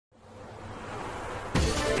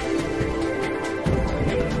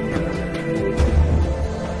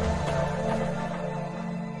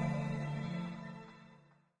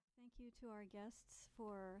guests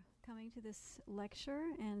for coming to this lecture,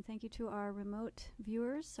 and thank you to our remote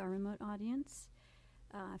viewers, our remote audience.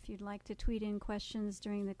 If you'd like to tweet in questions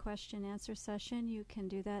during the question-answer session, you can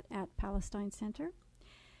do that at Palestine Center.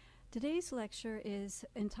 Today's lecture is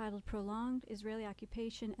entitled Prolonged Israeli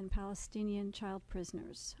Occupation and Palestinian Child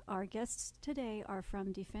Prisoners. Our guests today are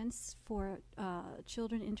from Defense for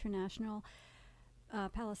Children International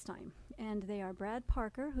Palestine, and they are Brad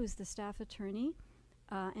Parker, who's the staff attorney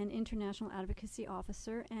and international advocacy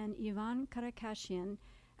officer, and Ivan Karakashian,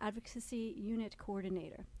 advocacy unit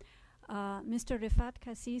coordinator. Mr. Rifat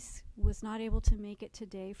Kassis was not able to make it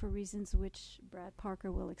today for reasons which Brad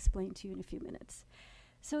Parker will explain to you in a few minutes.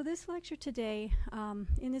 So this lecture today,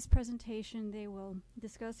 in this presentation, they will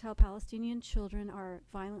discuss how Palestinian children are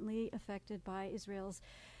violently affected by Israel's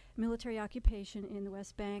military occupation in the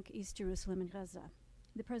West Bank, East Jerusalem, and Gaza.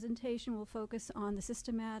 The presentation will focus on the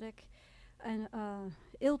systematic and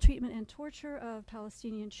ill treatment and torture of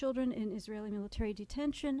Palestinian children in Israeli military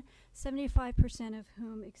detention, 75% of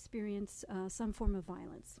whom experience some form of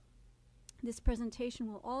violence. This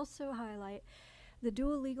presentation will also highlight the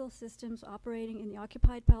dual legal systems operating in the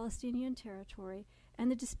occupied Palestinian territory and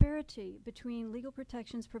the disparity between legal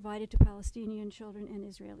protections provided to Palestinian children and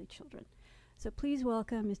Israeli children. So please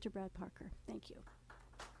welcome Mr. Brad Parker. Thank you.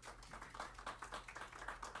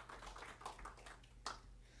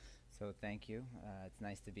 So thank you. It's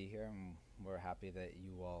nice to be here, and we're happy that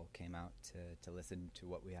you all came out to listen to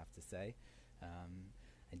what we have to say.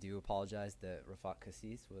 I do apologize that Rafat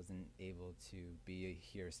Kassis wasn't able to be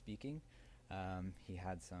here speaking. He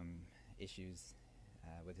had some issues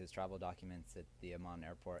with his travel documents at the Amman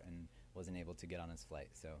airport and wasn't able to get on his flight.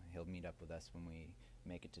 So he'll meet up with us when we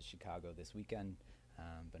make it to Chicago this weekend.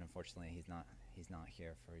 But unfortunately, he's not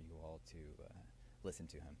here for you all to listen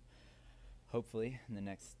to him. Hopefully, in the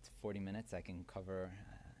next 40 minutes, I can cover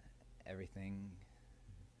everything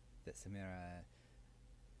that Samira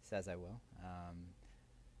says I will.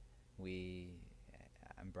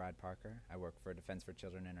 I'm Brad Parker. I work for Defense for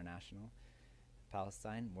Children International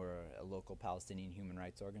Palestine. We're a local Palestinian human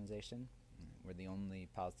rights organization. We're the only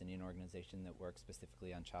Palestinian organization that works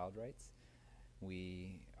specifically on child rights.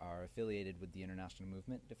 We are affiliated with the international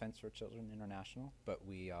movement, Defense for Children International, but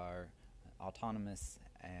we are autonomous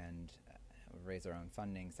and raise our own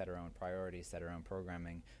funding, set our own priorities, set our own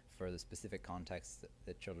programming for the specific contexts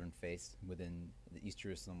that children face within the East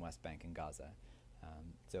Jerusalem, West Bank, and Gaza.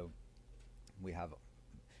 So we have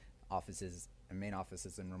offices, our main office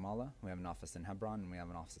is in Ramallah, we have an office in Hebron, and we have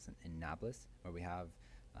an office in Nablus, where we have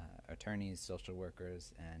attorneys, social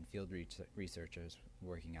workers, and field researchers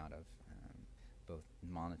working out of both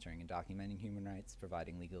monitoring and documenting human rights,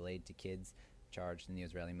 providing legal aid to kids charged in the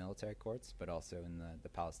Israeli military courts, but also in the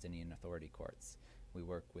Palestinian Authority courts. We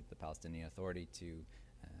work with the Palestinian Authority to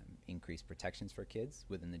increase protections for kids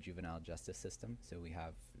within the juvenile justice system. So we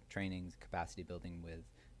have trainings, capacity building with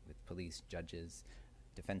police, judges,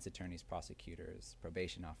 defense attorneys, prosecutors,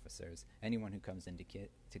 probation officers, anyone who comes into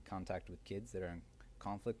contact with kids that are in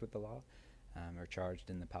conflict with the law or charged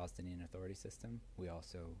in the Palestinian Authority system. We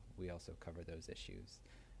also cover those issues.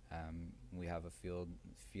 We have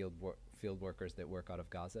field workers that work out of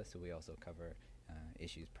Gaza, so we also cover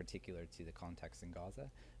issues particular to the context in Gaza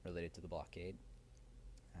related to the blockade,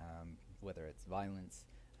 whether it's violence,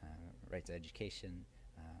 right to education,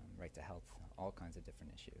 right to health, all kinds of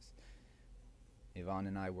different issues. Yvonne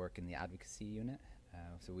and I work in the advocacy unit,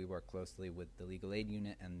 so we work closely with the legal aid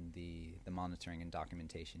unit and the monitoring and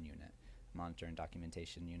documentation unit. Monitor and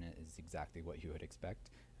documentation unit is exactly what you would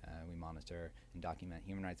expect. We monitor and document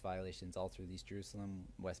human rights violations all through East Jerusalem,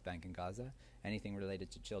 West Bank, and Gaza. Anything related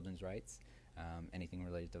to children's rights, anything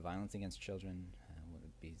related to violence against children,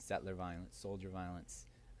 would be settler violence, soldier violence,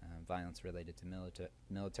 violence related to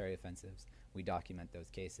military offensives. We document those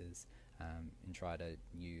cases and try to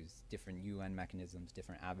use different UN mechanisms,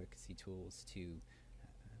 different advocacy tools to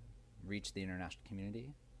reach the international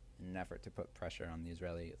community in an effort to put pressure on the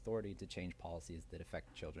Israeli Authority to change policies that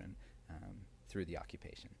affect children through the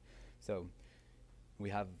occupation. So we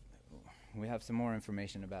have some more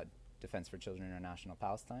information about Defense for Children International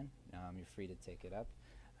Palestine. You're free to take it up.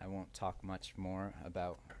 I won't talk much more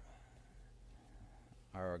about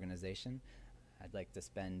our organization. I'd like to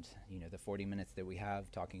spend the 40 minutes that we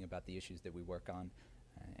have talking about the issues that we work on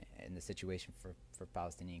and the situation for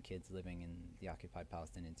Palestinian kids living in the occupied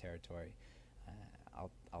Palestinian territory.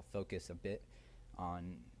 I'll focus a bit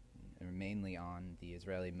mainly on the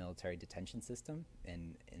Israeli military detention system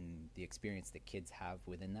and the experience that kids have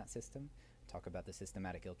within that system. Talk about the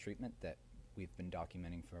systematic ill treatment that we've been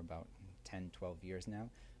documenting for about 10, 12 years now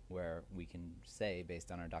where we can say,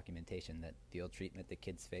 based on our documentation, that the ill treatment that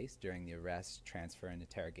kids face during the arrest, transfer, and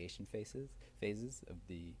interrogation phases of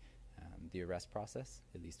the arrest process,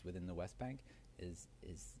 at least within the West Bank, is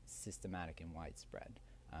systematic and widespread.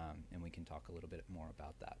 And we can talk a little bit more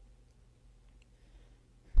about that.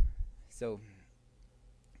 So,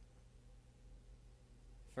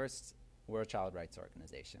 first, we're a child rights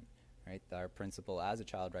organization, right? Our principle as a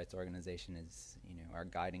child rights organization is, our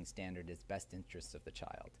guiding standard is best interests of the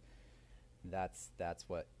child. That's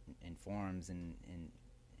what informs and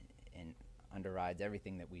underrides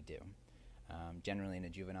everything that we do. Generally, in a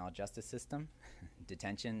juvenile justice system,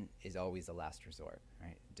 detention is always a last resort,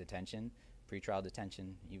 right? Detention, pretrial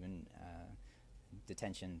detention, even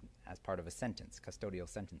detention as part of a sentence, custodial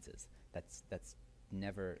sentences. That's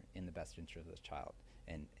never in the best interest of the child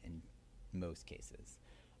in most cases.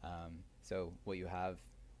 So what you have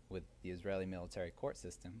with the Israeli military court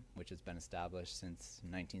system, which has been established since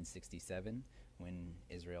 1967, when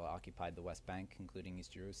Israel occupied the West Bank, including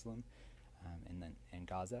East Jerusalem, and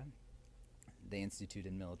Gaza, they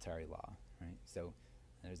instituted military law, right? So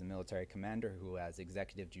there's a military commander who has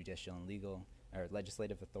executive, judicial, and legal or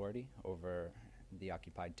legislative authority over the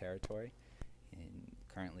occupied territory. And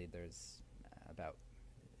currently there's about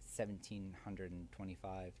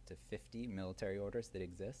 1,725 to 50 military orders that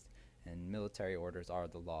exist, and military orders are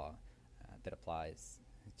the law that applies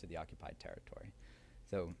to the occupied territory.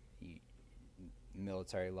 So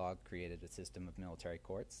military law created a system of military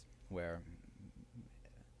courts where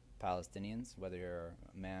Palestinians, whether you're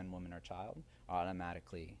a man, woman, or child, are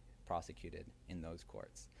automatically prosecuted in those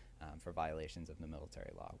courts for violations of the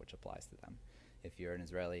military law, which applies to them. If you're an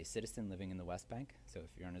Israeli citizen living in the West Bank, so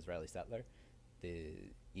if you're an Israeli settler,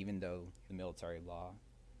 even though the military law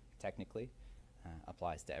technically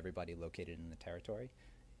applies to everybody located in the territory,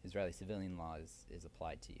 Israeli civilian law is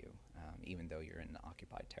applied to you, even though you're in the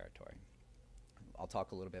occupied territory. I'll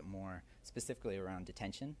talk a little bit more specifically around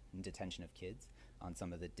detention and detention of kids, on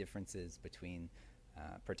some of the differences between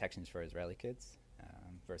protections for Israeli kids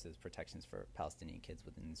versus protections for Palestinian kids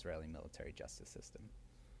within the Israeli military justice system.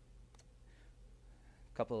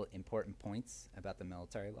 A couple important points about the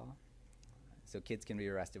military law. So kids can be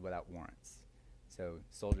arrested without warrants. So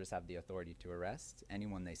soldiers have the authority to arrest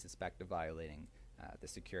anyone they suspect of violating the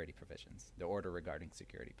security provisions, the order regarding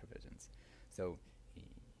security provisions. So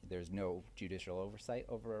there's no judicial oversight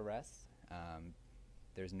over arrests.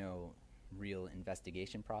 There's no real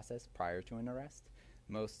investigation process prior to an arrest.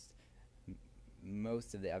 Most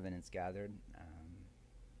of the evidence gathered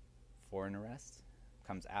for an arrest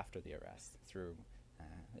comes after the arrest through,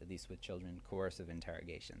 at least with children, coercive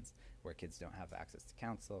interrogations, where kids don't have access to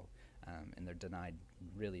counsel, and they're denied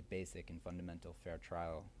really basic and fundamental fair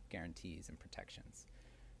trial guarantees and protections.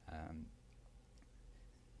 I'll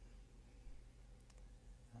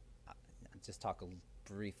just talk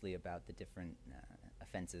briefly about the different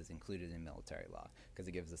offenses included in military law, because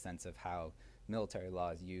it gives a sense of how military law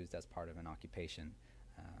is used as part of an occupation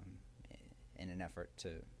in an effort to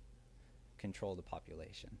control the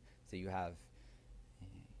population. So you have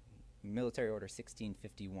Military Order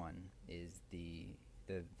 1651 is the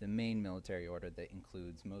main military order that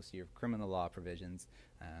includes most of your criminal law provisions.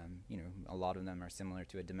 A lot of them are similar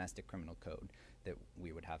to a domestic criminal code that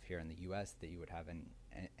we would have here in the U.S., that you would have in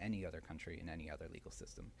any other country, in any other legal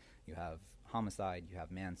system. You have homicide, you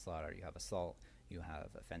have manslaughter, you have assault, you have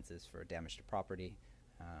offenses for damage to property,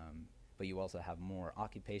 but you also have more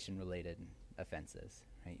occupation-related offenses,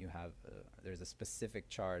 right? You have, there's a specific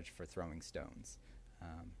charge for throwing stones,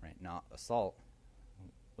 right? Not assault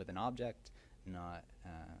with an object, not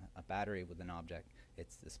a battery with an object.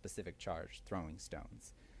 It's a specific charge, throwing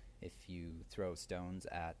stones. If you throw stones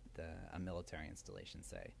at a military installation,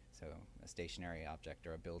 say, so a stationary object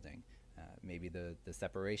or a building, maybe the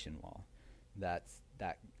separation wall, it's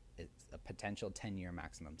a potential 10-year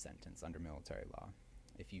maximum sentence under military law.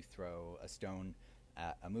 If you throw a stone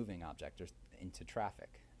at a moving object or into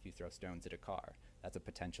traffic, if you throw stones at a car, that's a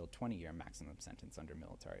potential 20-year maximum sentence under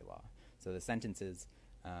military law. So the sentences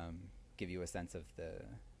give you a sense of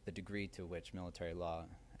the degree to which military law,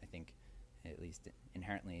 I think, at least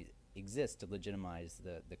inherently exists to legitimize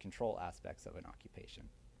the control aspects of an occupation.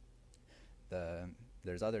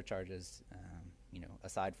 There's other charges,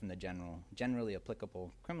 aside from the generally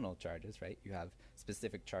applicable criminal charges, right? You have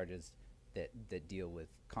specific charges that deal with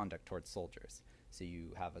conduct towards soldiers. So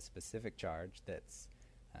you have a specific charge that's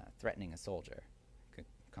threatening a soldier, could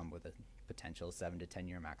come with a potential 7 to 10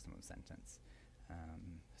 year maximum sentence.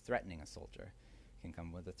 Threatening a soldier can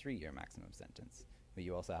come with a 3-year maximum sentence. But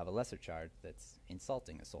you also have a lesser charge that's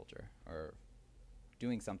insulting a soldier or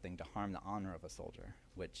doing something to harm the honor of a soldier,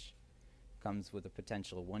 which comes with a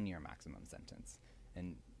potential 1-year maximum sentence.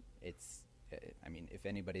 And it's, I mean, if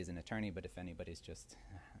anybody's an attorney, but if anybody's just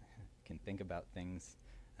can think about things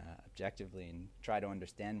objectively and try to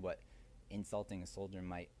understand what insulting a soldier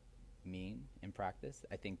might mean in practice,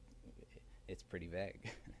 I think it's pretty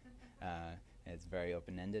vague. It's very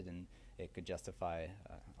open-ended, and it could justify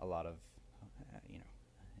a lot of,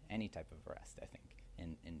 any type of arrest, I think,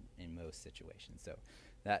 in most situations. So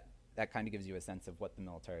that kind of gives you a sense of what the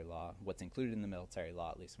military law, what's included in the military law,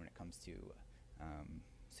 at least when it comes to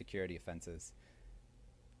security offenses.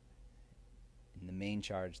 And the main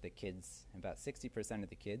charge that kids, about 60% of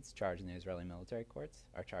the kids charged in the Israeli military courts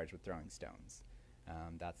are charged with throwing stones.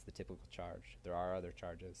 That's the typical charge. There are other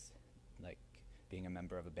charges, like being a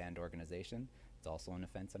member of a banned organization. It's also an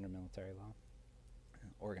offense under military law.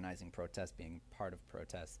 Organizing protests, being part of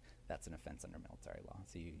protests, that's an offense under military law.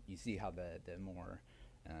 So you see how the more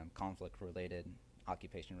conflict-related,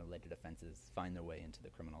 occupation-related offenses find their way into the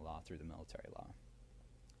criminal law through the military law.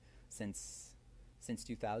 Since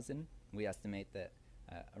 2000, we estimate that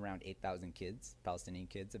around 8,000 kids, Palestinian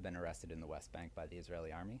kids, have been arrested in the West Bank by the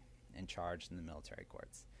Israeli army and charged in the military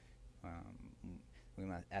courts. We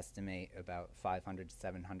must estimate about 500 to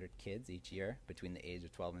 700 kids each year between the age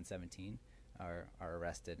of 12 and 17 are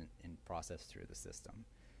arrested and processed through the system.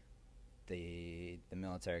 The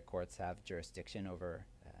military courts have jurisdiction over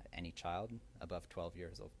any child above 12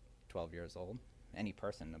 years old, any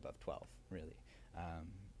person above 12, really.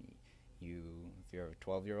 If you're a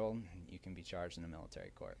 12-year-old, you can be charged in a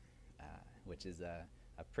military court, which is a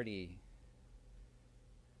pretty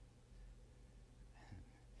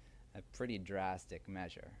drastic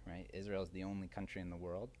measure, right? Israel is the only country in the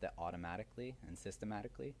world that automatically and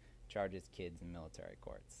systematically charges kids in military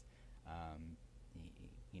courts.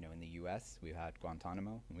 In the U.S., we've had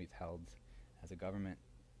Guantanamo, and we've held, as a government,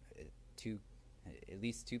 at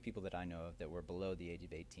least two people that I know of that were below the age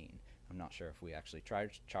of 18. I'm not sure if we actually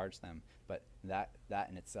charged them, but that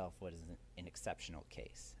in itself was an exceptional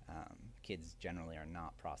case. Kids generally are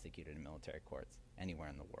not prosecuted in military courts anywhere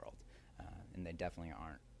in the world, and they definitely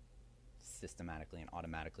aren't systematically and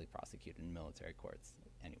automatically prosecuted in military courts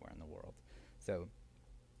anywhere in the world. So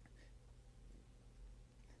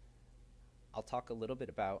I'll talk a little bit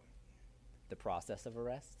about the process of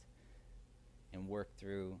arrest and work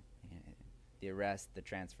through the arrest, the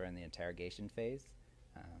transfer, and the interrogation phase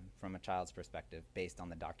from a child's perspective based on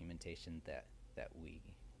the documentation that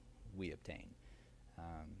we obtain.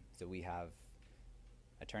 So we have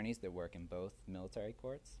attorneys that work in both military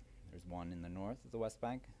courts. There's one in the north of the West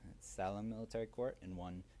Bank, it's Salem Military Court, and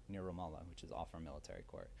one near Ramallah, which is Ofra Military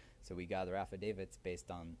Court. So we gather affidavits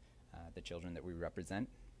based on the children that we represent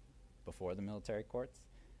before the military courts,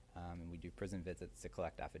 and we do prison visits to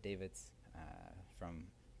collect affidavits from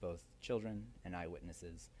both children and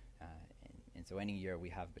eyewitnesses. And so any year we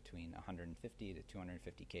have between 150 to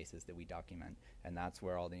 250 cases that we document, and that's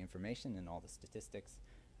where all the information and all the statistics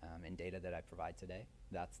and data that I provide today,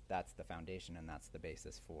 that's the foundation, and that's the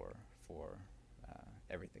basis for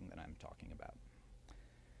everything that I'm talking about.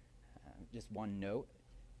 Just one note,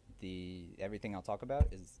 everything I'll talk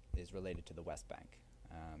about is related to the West Bank.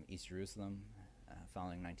 East Jerusalem,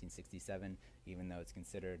 following 1967, even though it's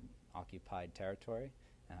considered occupied territory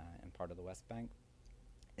and part of the West Bank,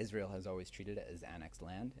 Israel has always treated it as annexed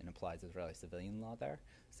land and applies Israeli civilian law there.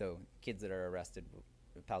 So kids that are arrested,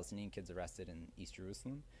 Palestinian kids arrested in East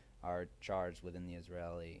Jerusalem, are charged within the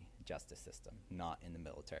Israeli justice system, not in the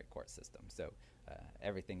military court system. So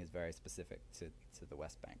everything is very specific to the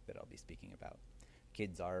West Bank that I'll be speaking about.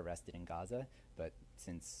 Kids are arrested in Gaza, but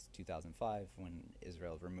since 2005, when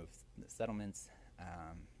Israel removed the settlements,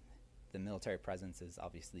 the military presence is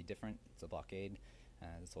obviously different. It's a blockade.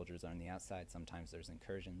 The soldiers are on the outside. Sometimes there's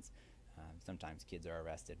incursions. Sometimes kids are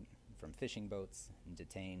arrested from fishing boats and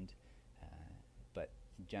detained. But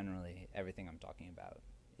generally, everything I'm talking about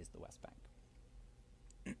is the West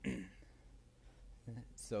Bank.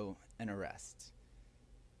 So, an arrest.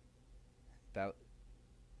 About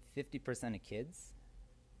 50% of kids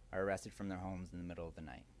are arrested from their homes in the middle of the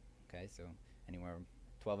night. Okay, so anywhere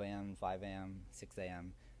 12 a.m., 5 a.m., 6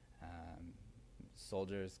 a.m.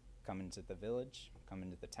 Soldiers come into the village, come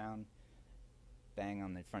into the town, bang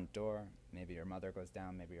on the front door. Maybe your mother goes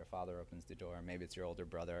down, maybe your father opens the door, maybe it's your older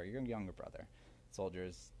brother or your younger brother.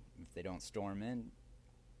 Soldiers, if they don't storm in,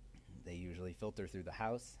 they usually filter through the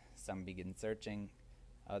house. Some begin searching,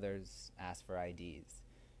 others ask for IDs.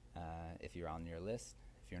 If you're on your list,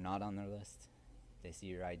 if you're not on their list, they see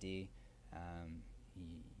your ID,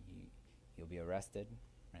 you'll be arrested,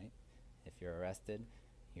 right? If you're arrested,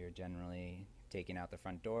 you're generally taken out the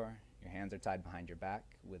front door. Your hands are tied behind your back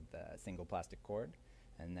with a single plastic cord.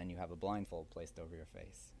 and then you have a blindfold placed over your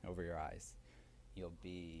face, over your eyes. You'll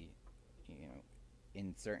be,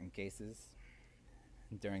 in certain cases,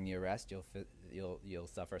 during the arrest, you'll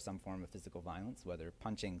suffer some form of physical violence, whether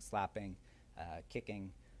punching, slapping,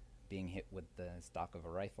 kicking, being hit with the stock of a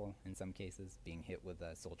rifle in some cases, being hit with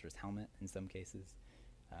a soldier's helmet in some cases.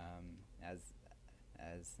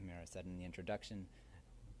 As Mira said in the introduction,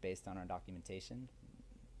 based on our documentation,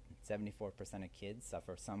 74% of kids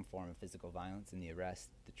suffer some form of physical violence in the arrest,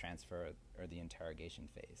 the transfer, or the interrogation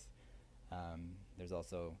phase. There's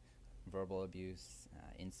also verbal abuse,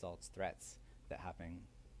 insults, threats that happen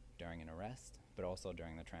during an arrest, but also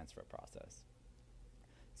during the transfer process.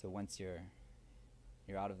 So once you're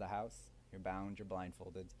out of the house, you're bound, you're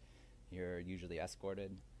blindfolded, you're usually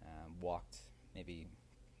escorted, walked, maybe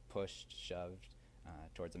pushed, shoved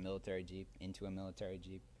towards a military jeep, into a military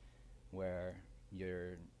jeep, where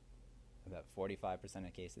you're about 45%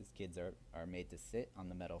 of cases, kids are made to sit on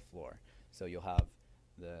the metal floor. So you'll have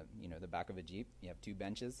the back of a jeep, you have two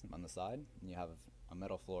benches on the side, and you have a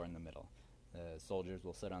metal floor in the middle. The soldiers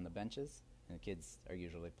will sit on the benches, and the kids are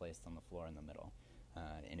usually placed on the floor in the middle.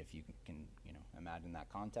 And if you can, imagine that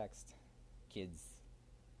context, kids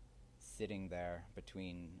sitting there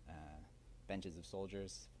between benches of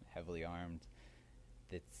soldiers, heavily armed,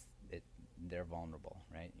 they're vulnerable,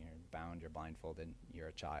 right? You're bound, you're blindfolded, you're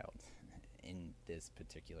a child in this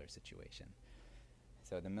particular situation.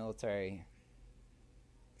 So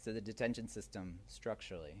the detention system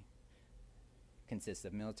structurally consists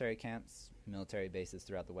of military camps, military bases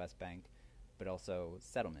throughout the West Bank, but also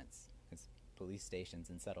settlements. It's police stations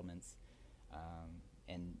and settlements.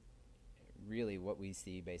 And really what we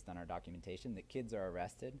see based on our documentation, that kids are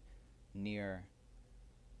arrested near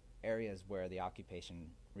areas where the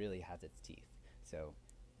occupation really has its teeth. So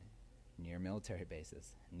near military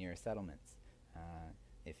bases, near settlements.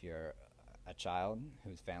 If you're a child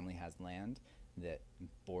whose family has land that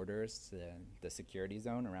borders the security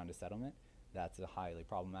zone around a settlement, that's a highly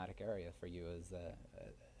problematic area for you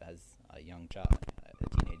as a young child,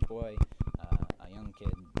 a teenage boy, a young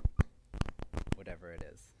kid, whatever it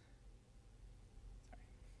is. Sorry.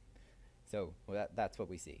 So that's what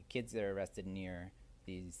we see. Kids that are arrested near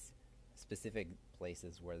these specific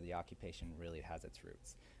places where the occupation really has its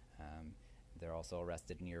roots. They're also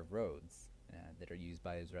arrested near roads that are used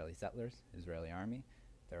by Israeli settlers, Israeli army.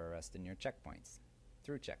 They're arrested near checkpoints,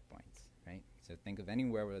 through checkpoints, right? So think of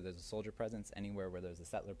anywhere where there's a soldier presence, anywhere where there's a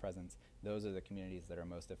settler presence. Those are the communities that are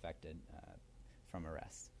most affected from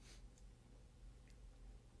arrest.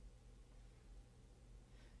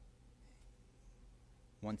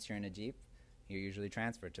 Once you're in a jeep, you're usually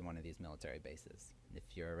transferred to one of these military bases. If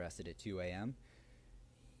you're arrested at 2 a.m.,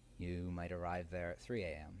 you might arrive there at 3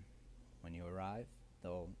 a.m. When you arrive,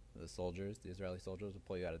 the Israeli soldiers will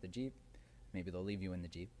pull you out of the jeep. Maybe they'll leave you in the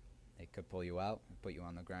jeep. They could pull you out, put you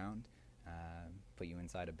on the ground, put you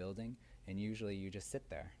inside a building, and usually you just sit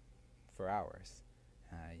there for hours.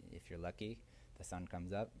 If you're lucky, the sun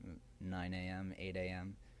comes up, 9 a.m., 8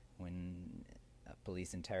 a.m., when a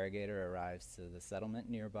police interrogator arrives to the settlement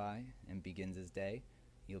nearby and begins his day,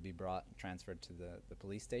 you'll be transferred to the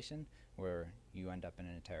police station, where you end up in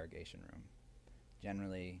an interrogation room.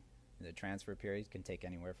 Generally, the transfer period can take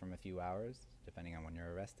anywhere from a few hours, depending on when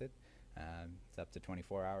you're arrested. It's up to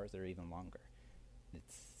 24 hours or even longer.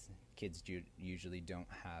 Kids usually don't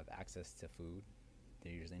have access to food.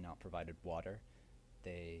 They're usually not provided water.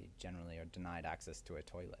 They generally are denied access to a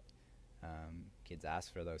toilet. Kids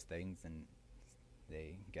ask for those things and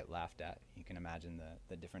they get laughed at. You can imagine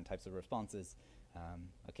the different types of responses.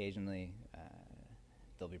 Occasionally,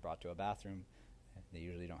 they'll be brought to a bathroom. They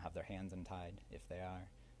usually don't have their hands untied. If they are,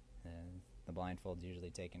 the blindfold's usually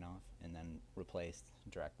taken off and then replaced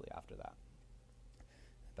directly after that.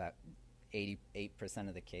 About 88%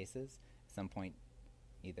 of the cases, at some point,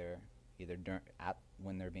 either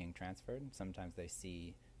when they're being transferred, sometimes they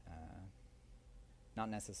see not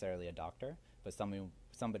necessarily a doctor, but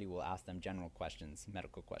somebody will ask them general questions,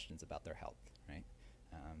 medical questions about their health, right?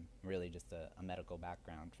 Really just a medical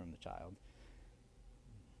background from the child.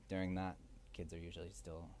 During that, kids are usually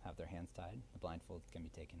still have their hands tied. The blindfold can be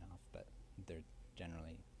taken off, but they're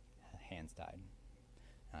generally hands tied.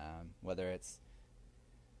 Whether it's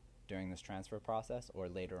during this transfer process or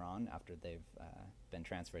later on after they've been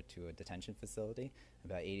transferred to a detention facility,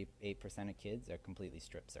 about 88% of kids are completely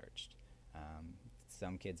strip searched.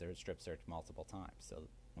 Some kids are strip searched multiple times. So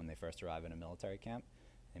when they first arrive in a military camp,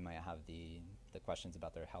 they might have the questions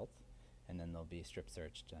about their health, and then they'll be strip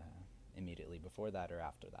searched immediately before that or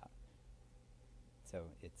after that. So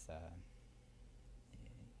it's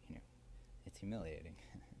it's humiliating.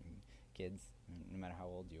 Kids, no matter how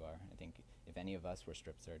old you are, I think if any of us were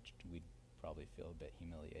strip searched, we'd probably feel a bit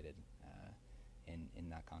humiliated in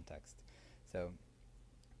that context. So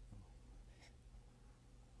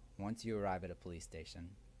once you arrive at a police station,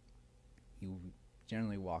 you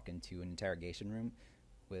generally walk into an interrogation room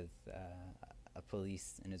with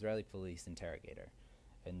an Israeli police interrogator,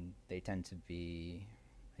 and they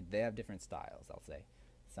have different styles, I'll say.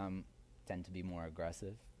 Some tend to be more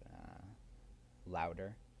aggressive,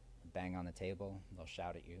 louder, bang on the table, they'll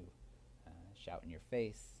shout at you, shout in your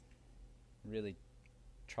face, really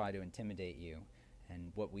try to intimidate you.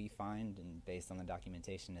 And what we find, and based on the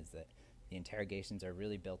documentation, is that the interrogations are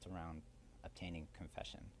really built around obtaining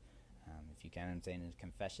confession. If you can obtain a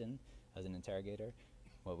confession as an interrogator,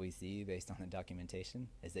 what we see based on the documentation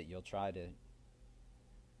is that you'll try to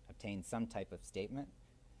obtain some type of statement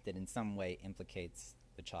that in some way implicates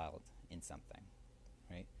the child in something,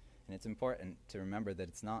 right? And it's important to remember that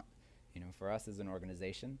it's not, for us as an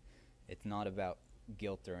organization, it's not about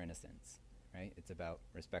guilt or innocence, right? It's about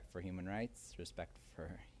respect for human rights, respect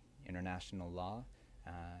for international law,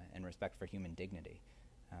 and respect for human dignity.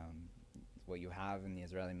 What you have in the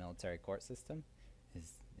Israeli military court system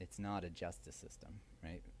is it's not a justice system,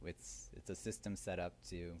 right? It's a system set up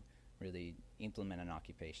to really implement an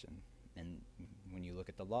occupation. And when you look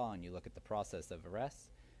at the law and you look at the process of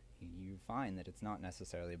arrest, you find that it's not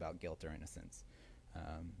necessarily about guilt or innocence.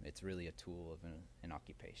 It's really a tool of an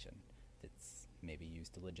occupation that's maybe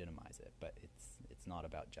used to legitimize it, but it's not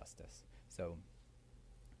about justice. So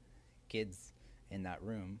kids in that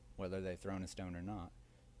room, whether they've thrown a stone or not,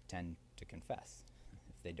 tend to confess.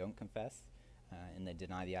 If they don't confess and they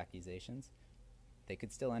deny the accusations, they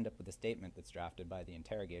could still end up with a statement that's drafted by the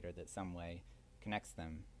interrogator that some way connects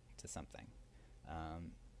them to something.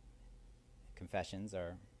 Confessions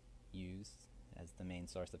are used as the main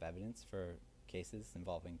source of evidence for cases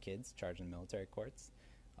involving kids charged in military courts.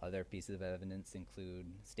 Other pieces of evidence include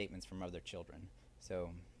statements from other children.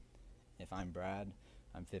 So if I'm Brad,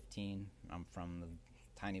 I'm 15, I'm from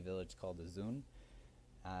a tiny village called Azun.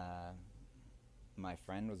 My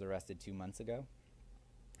friend was arrested 2 months ago.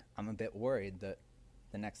 I'm a bit worried that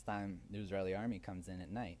the next time the Israeli army comes in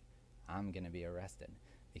at night, I'm going to be arrested,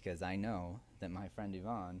 because I know that my friend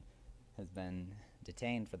Ivan has been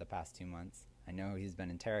detained for the past 2 months. I know he's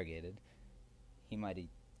been interrogated. He might have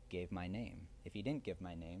gave my name. If he didn't give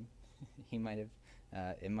my name, he might have.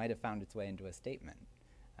 It might have found its way into a statement,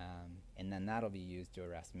 and then that'll be used to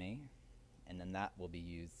arrest me, and then that will be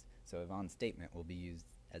used. So Ivan's statement will be used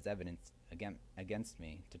as evidence against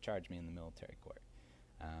me to charge me in the military court,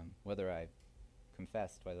 whether I've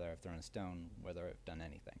confessed, whether I've thrown a stone, whether I've done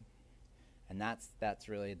anything. And that's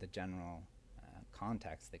really the general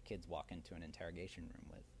context that kids walk into an interrogation room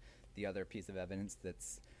with. The other piece of evidence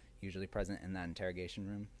that's usually present in that interrogation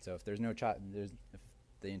room. So if there's no if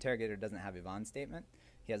the interrogator doesn't have Ivan's statement,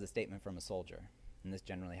 he has a statement from a soldier, and this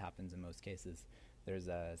generally happens in most cases. There's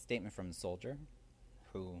a statement from the soldier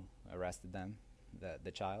who arrested them,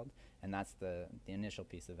 the child, and that's the initial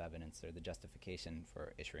piece of evidence, or the justification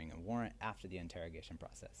for issuing a warrant after the interrogation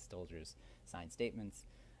process. Soldiers sign statements,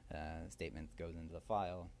 statement goes into the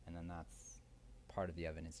file, and then that's part of the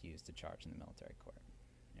evidence used to charge in the military court,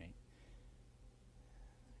 right?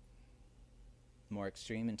 More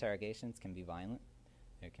extreme interrogations can be violent.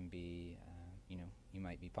 There can be, you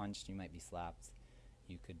might be punched, you might be slapped,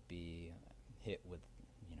 you could be hit with,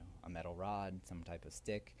 a metal rod, some type of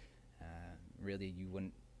stick. Really, you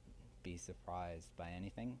wouldn't be surprised by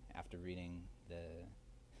anything after reading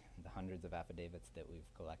the hundreds of affidavits that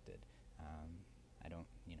we've collected.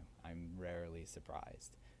 I'm rarely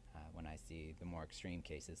surprised when I see the more extreme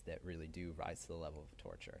cases that really do rise to the level of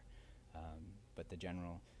torture. But the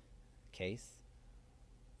general case,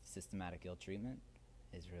 systematic ill treatment,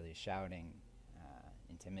 is really shouting,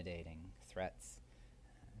 intimidating, threats.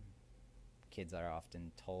 Kids are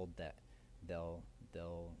often told that they'll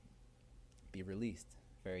be released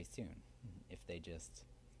very soon if they just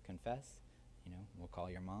confess. We'll call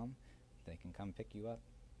your mom, they can come pick you up,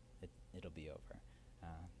 it'll be over.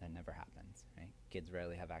 That never happens, right? Kids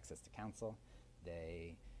rarely have access to counsel.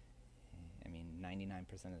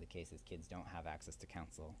 99% of the cases, kids don't have access to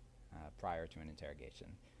counsel prior to an interrogation.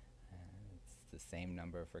 It's the same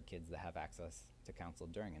number for kids that have access to counsel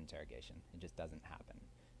during interrogation. It just doesn't happen.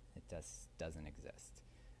 It just doesn't exist.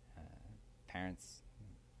 Parents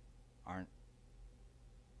aren't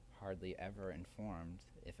hardly ever informed,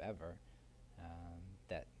 if ever,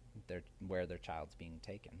 that where their child's being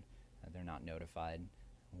taken. They're not notified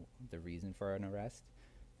the reason for an arrest.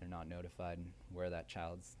 They're not notified where that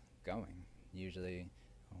child's going. Usually,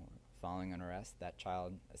 following an arrest, that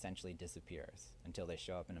child essentially disappears until they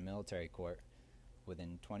show up in a military court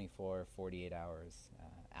within 24, 48 hours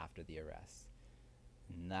after the arrest.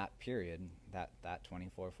 And that period, that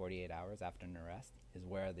 24, 48 hours after an arrest is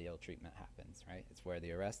where the ill treatment happens, right? It's where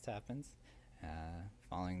the arrest happens.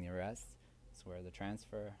 Following the arrest, it's where the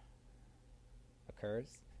transfer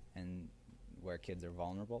occurs and where kids are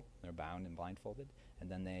vulnerable. They're bound and blindfolded. And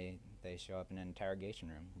then they show up in an interrogation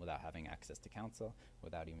room without having access to counsel,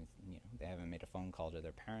 without even, they haven't made a phone call to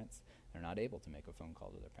their parents. They're not able to make a phone call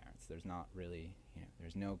to their parents. There's not really,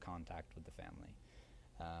 there's no contact with the family.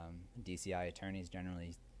 DCI attorneys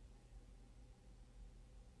generally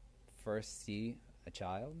first see a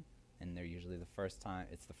child, and they're usually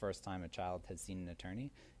it's the first time a child has seen an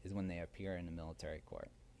attorney is when they appear in a military court,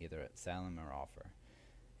 either at Salem or Offer.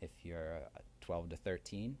 If you're 12 to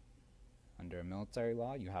 13, under military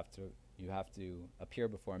law, you have to appear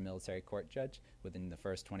before a military court judge within the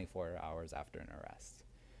first 24 hours after an arrest.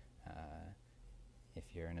 If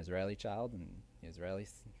you're an Israeli child in the Israeli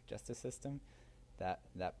justice system,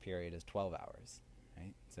 that period is 12 hours,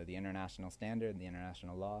 right? So the international standard, the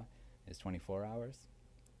international law, is 24 hours,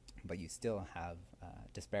 but you still have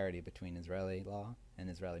disparity between Israeli law and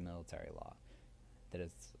Israeli military law that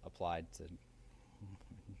is applied to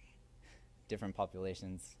different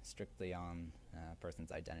populations strictly on a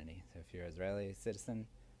person's identity. So if you're an Israeli citizen,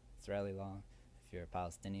 Israeli law. If you're a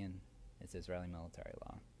Palestinian, it's Israeli military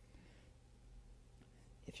law.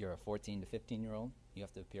 If you're a 14 to 15-year-old, you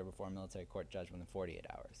have to appear before a military court judge within 48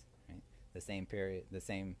 hours. Right? The same period,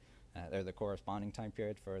 or the corresponding time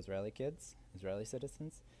period for Israeli kids, Israeli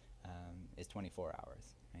citizens, is 24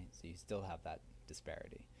 hours. Right? So you still have that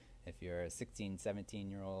disparity. If you're a 16,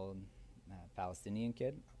 17-year-old Palestinian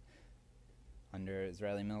kid, under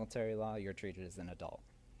Israeli military law, you're treated as an adult.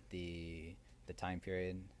 The time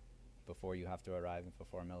period before you have to arrive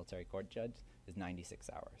before a military court judge is 96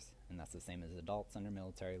 hours, and that's the same as adults under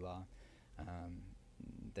military law.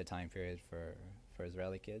 The time period for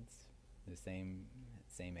Israeli kids, the same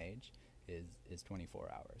age, is 24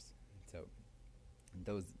 hours. So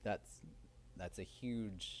that's a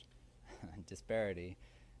huge disparity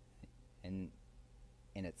in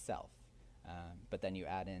itself. But then you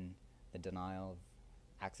add in the denial of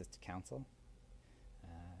access to counsel,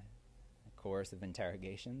 coercive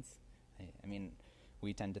interrogations. I mean,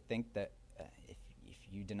 we tend to think that if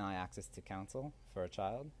you deny access to counsel for a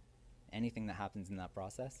child, anything that happens in that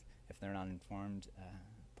process, if they're not informed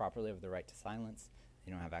properly of the right to silence,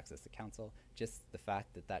 they don't have access to counsel, just the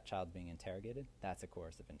fact that that child's being interrogated, that's a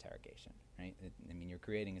coercive interrogation, right? I mean, you're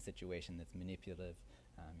creating a situation that's manipulative.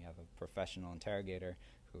 You have a professional interrogator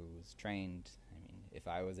who's trained. I mean, if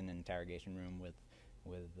I was in an interrogation room with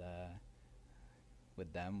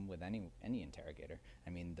any interrogator, I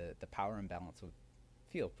mean, the power imbalance would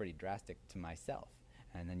feel pretty drastic to myself.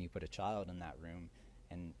 And then you put a child in that room,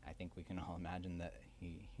 and I think we can all imagine that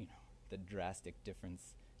the drastic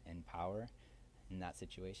difference in power in that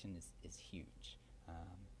situation is huge.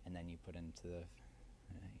 And then you put into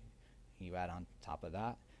you add on top of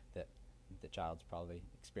that the child's probably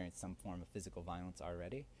experienced some form of physical violence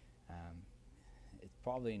already. It's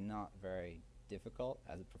probably not very difficult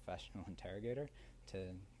as a professional interrogator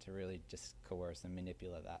to really just coerce and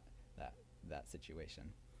manipulate that situation.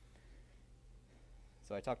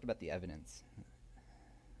 So I talked about the evidence.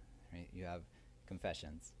 Right? You have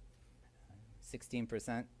confessions.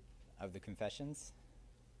 16% of the confessions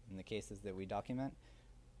in the cases that we document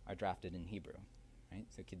are drafted in Hebrew. Right?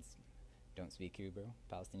 So kids don't speak Hebrew.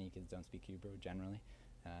 Palestinian kids don't speak Hebrew generally.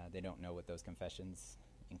 They don't know what those confessions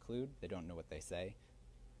include. They don't know what they say.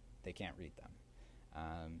 They can't read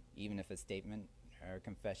them. Even if a statement or a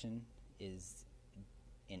confession is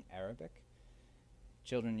in Arabic,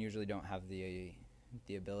 children usually don't have the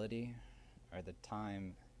ability or the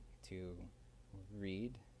time to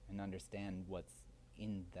read and understand what's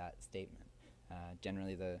in that statement.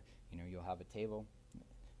 Generally, you'll have a table.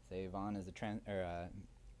 Say Yvonne is a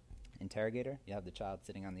interrogator. You have the child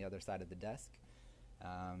sitting on the other side of the desk.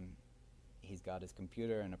 He's got his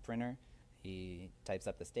computer and a printer. He types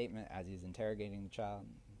up the statement as he's interrogating the child.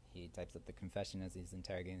 He types up the confession as he's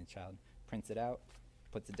interrogating the child, prints it out,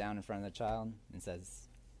 puts it down in front of the child, and says,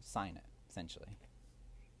 sign it, essentially.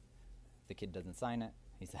 If the kid doesn't sign it,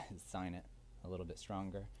 he says, sign it a little bit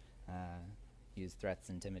stronger. Use threats,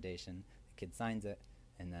 intimidation. The kid signs it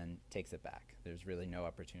and then takes it back. There's really no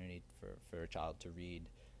opportunity for a child to read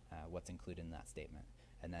what's included in that statement.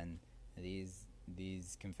 And then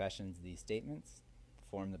these confessions, these statements,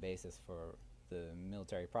 form the basis for the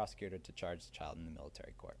military prosecutor to charge the child in the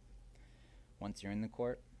military court. Once you're in the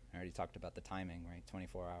court, I already talked about the timing, right?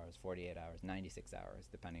 24 hours, 48 hours, 96 hours,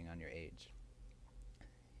 depending on your age.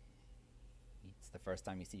 It's the first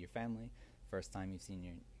time you see your family, first time you've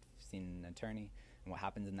seen an attorney, and what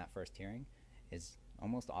happens in that first hearing is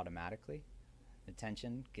almost automatically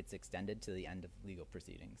detention gets extended to the end of legal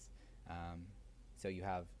proceedings. So you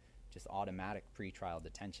have just automatic pretrial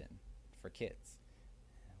detention for kids.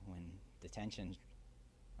 When detention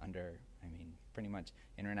under, pretty much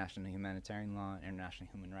international humanitarian law, international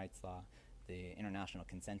human rights law, the international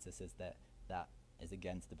consensus is that that is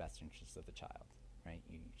against the best interests of the child, right?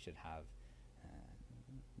 You should have,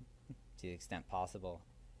 to the extent possible,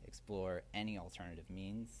 explore any alternative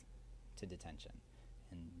means to detention.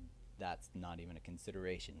 And that's not even a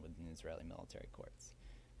consideration within Israeli military courts.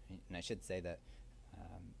 Right? And I should say that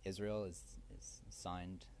Israel is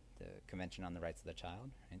signed the Convention on the Rights of the Child,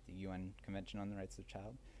 right? The UN Convention on the Rights of the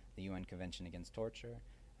Child, the UN Convention Against Torture,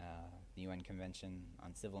 the UN Convention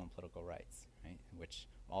on Civil and Political Rights, right? Which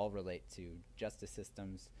all relate to justice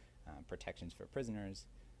systems, protections for prisoners,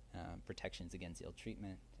 protections against ill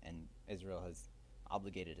treatment, and Israel has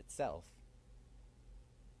obligated itself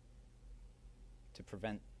to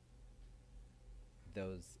prevent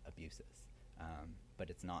those abuses. But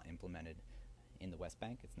it's not implemented in the West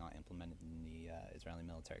Bank, it's not implemented in the Israeli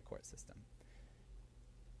military court system.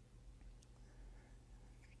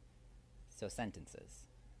 So sentences,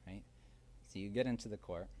 right? So you get into the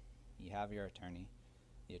court, you have your attorney.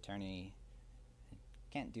 The attorney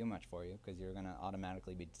can't do much for you because you're going to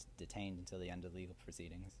automatically be detained until the end of legal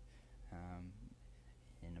proceedings.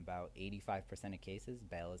 In about 85% of cases,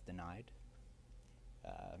 bail is denied.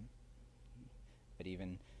 But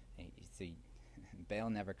even, so bail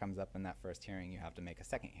never comes up in that first hearing. You have to make a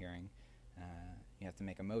second hearing. You have to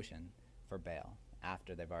make a motion for bail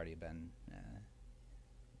after they've already been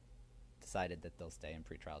decided that they'll stay in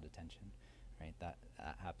pretrial detention, right? That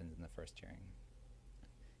happens in the first hearing.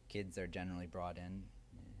 Kids are generally brought in.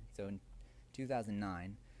 So in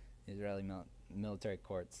 2009, the Israeli military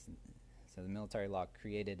courts, so the military law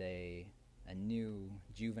created a new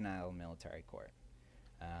juvenile military court.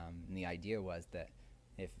 And the idea was that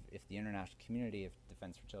if the international community, if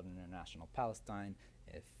Defense for Children International Palestine,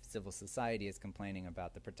 if civil society is complaining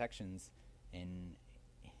about the protections in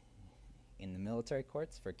the military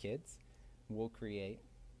courts for kids, we'll create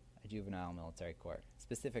a juvenile military court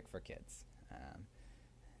specific for kids.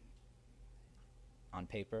 On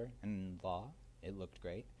paper and law, it looked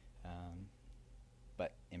great,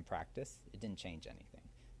 but in practice, it didn't change anything.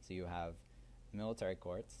 So you have military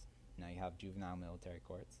courts, now you have juvenile military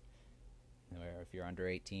courts, where if you're under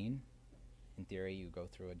 18, in theory, you go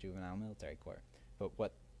through a juvenile military court. But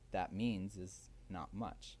what that means is not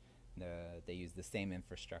much. They use the same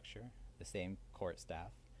infrastructure, the same court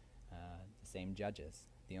staff, the same judges.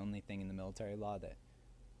 The only thing in the military law that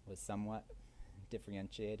was somewhat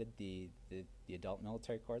differentiated the adult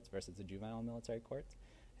military courts versus the juvenile military courts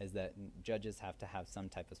is that judges have to have some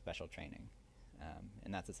type of special training.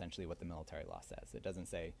 And that's essentially what the military law says. It doesn't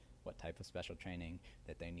say what type of special training,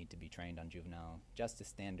 that they need to be trained on juvenile justice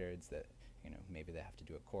standards, that maybe they have to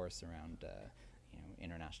do a course around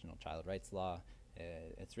international child rights law.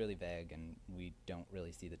 It's really vague, and we don't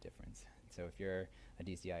really see the difference. So if you're a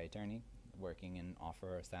DCI attorney working in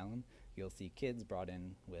offer or asylum, you'll see kids brought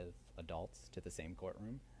in with adults to the same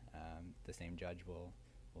courtroom. The same judge will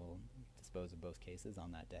dispose of both cases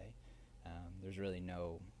on that day. There's really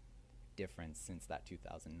no difference since that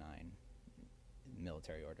 2009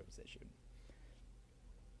 military order was issued.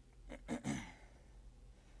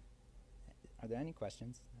 Are there any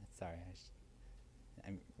questions? Sorry,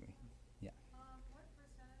 yeah. What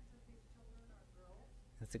percentage of these children are girls?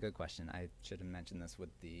 That's a good question. I should have mentioned this with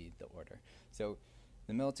the order. So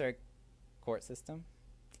the military court system,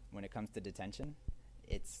 when it comes to detention,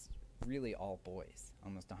 it's really all boys,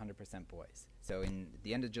 almost 100% boys. So in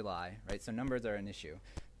the end of July, right, so numbers are an issue.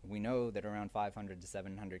 We know that around 500 to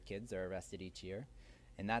 700 kids are arrested each year,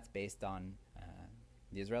 and that's based on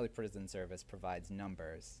the Israeli Prison Service provides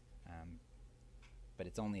numbers, but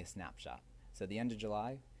it's only a snapshot. So the end of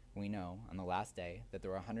July, we know on the last day that there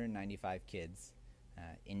were 195 kids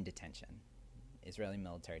in detention, Israeli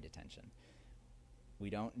military detention. We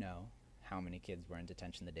don't know how many kids were in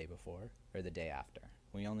detention the day before or the day after.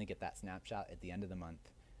 We only get that snapshot at the end of the month,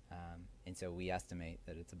 and so we estimate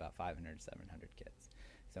that it's about 500 to 700 kids.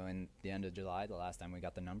 So in the end of July, the last time we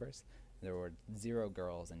got the numbers, there were 0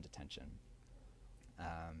 girls in detention.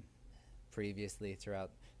 Previously,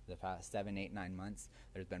 throughout the past 7, 8, 9 months,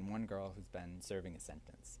 there's been 1 girl who's been serving a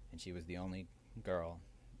sentence, and she was the only girl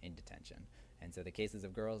in detention. And so the cases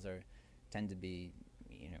of girls tend to be,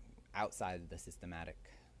 outside of the systematic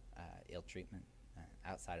ill treatment,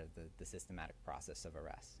 outside of the systematic process of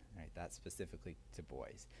arrest. Right? That's specifically to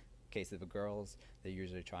boys. case of the girls, they're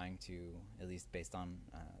usually trying to, at least based on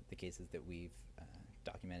the cases that we've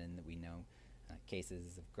documented and that we know,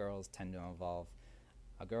 cases of girls tend to involve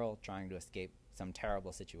a girl trying to escape some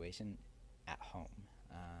terrible situation at home,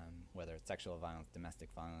 whether it's sexual violence, domestic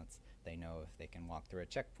violence. They know if they can walk through a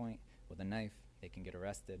checkpoint with a knife, they can get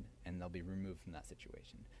arrested and they'll be removed from that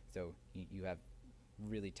situation. So you have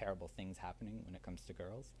really terrible things happening when it comes to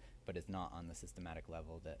girls, but it's not on the systematic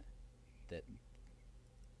level that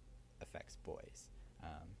affects boys.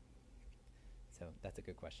 So that's a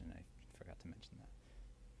good question. I forgot to mention that.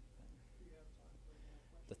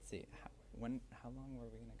 Let's see. How long were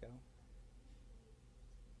we going to go?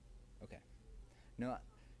 Okay. No,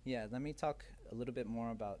 yeah, let me talk a little bit more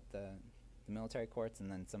about the military courts and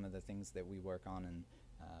then some of the things that we work on and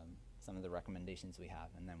some of the recommendations we have,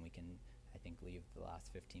 and then we can, I think, leave the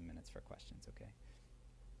last 15 minutes for questions, okay?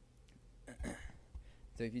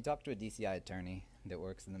 So if you talk to a DCI attorney that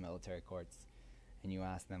works in the military courts and you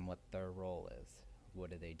ask them what their role is, what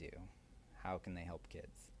do they do? How can they help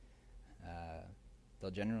kids? They'll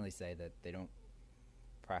generally say that they don't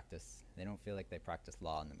feel like they practice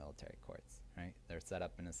law in the military courts, right? They're set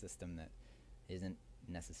up in a system that isn't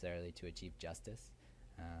necessarily to achieve justice.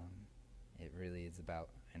 It really is about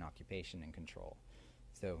an occupation and control.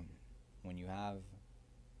 So when you have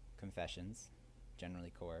confessions,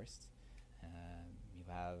 generally coerced, you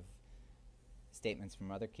have statements from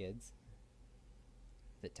other kids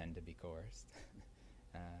that tend to be coerced,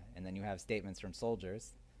 and then you have statements from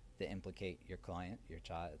soldiers that implicate your client,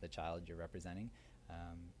 the child you're representing,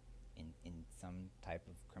 in some type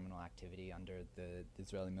of criminal activity under the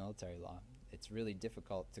Israeli military law. It's really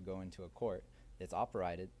difficult to go into a court that's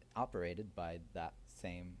operated by that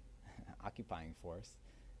same occupying force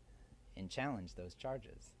and challenge those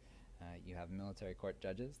charges. You have military court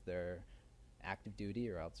judges. They're active duty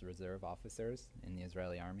or else reserve officers in the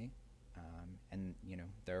Israeli army, and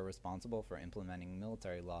they're responsible for implementing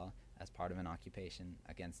military law as part of an occupation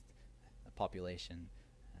against a population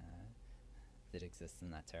that exists in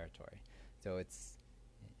that territory. So it's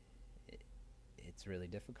really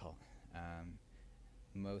difficult.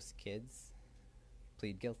 Most kids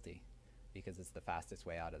plead guilty because it's the fastest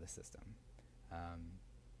way out of the system.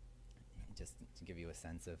 Just to give you a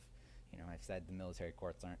sense of, I've said the military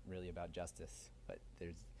courts aren't really about justice, but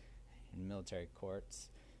military courts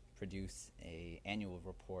produce a annual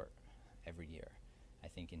report every year. I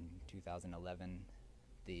think in 2011,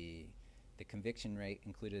 the conviction rate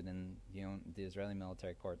included in the Israeli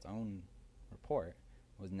military court's own report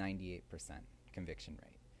was 98% conviction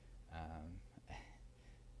rate.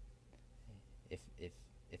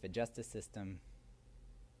 If a justice system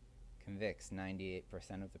convicts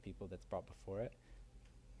 98% of the people that's brought before it,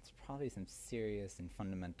 there's probably some serious and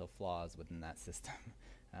fundamental flaws within that system.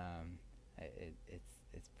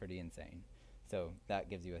 It's pretty insane. So that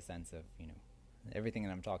gives you a sense of, everything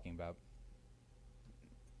that I'm talking about,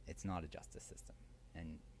 it's not a justice system.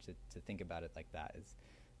 And to think about it like that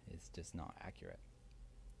is just not accurate.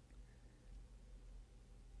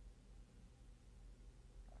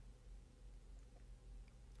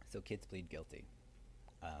 So kids plead guilty.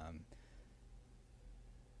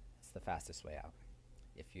 It's the fastest way out.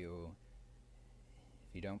 If you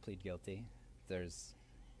don't plead guilty, there's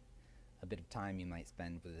a bit of time you might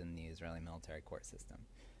spend within the Israeli military court system.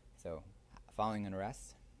 So following an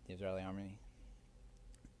arrest, the Israeli army,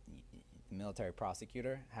 the military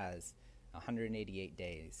prosecutor has 188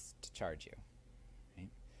 days to charge you. Right?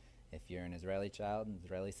 If you're an Israeli child, an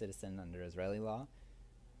Israeli citizen under Israeli law,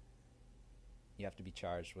 you have to be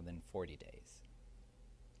charged within 40 days.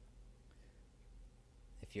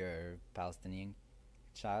 If you're a Palestinian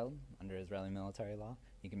child under Israeli military law,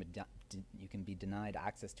 you can be denied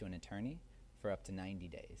access to an attorney for up to 90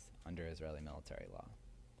 days under Israeli military law.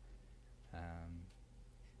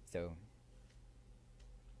 So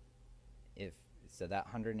that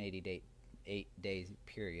 188 days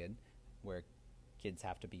period where kids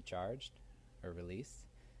have to be charged or released,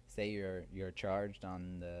 say you're charged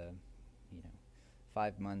on the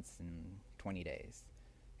 5 months and 20 days.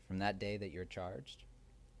 From that day that you're charged,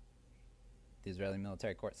 the Israeli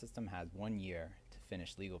military court system has 1 year to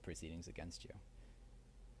finish legal proceedings against you.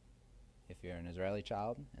 If you're an Israeli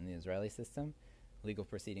child in the Israeli system, legal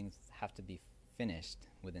proceedings have to be finished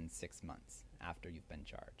within 6 months after you've been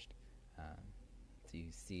charged. So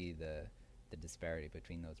you see the disparity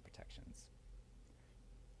between those protections.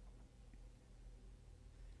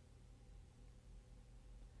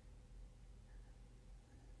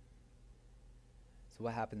 So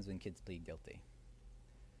what happens when kids plead guilty?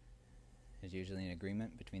 There's usually an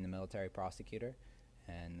agreement between the military prosecutor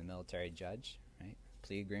and the military judge, right?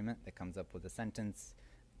 Plea agreement that comes up with a sentence,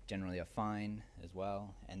 generally a fine as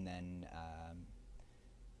well, and then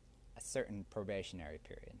a certain probationary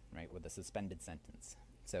period, right, with a suspended sentence.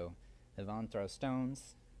 So Yvonne throws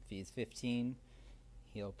stones. If he's 15,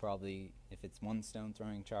 he'll probably, if it's one stone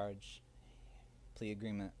throwing charge, plea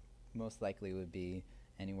agreement most likely would be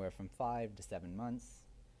anywhere from 5 to 7 months.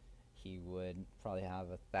 He would probably have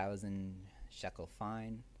 1,000 shekel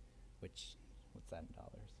fine, which, what's that in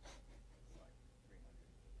dollars?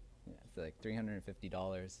 Yeah, it's like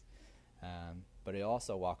 $350. But he'll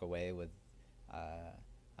also walk away with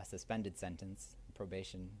a suspended sentence,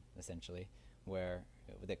 probation essentially, where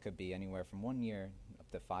that could be anywhere from 1 year up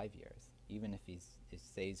to 5 years. Even if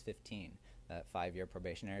say he's 15, that 5-year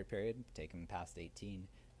probationary period, take him past 18,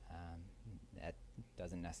 that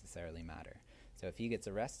doesn't necessarily matter. So if he gets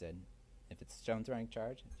arrested, if it's a stone throwing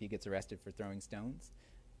charge, if he gets arrested for throwing stones,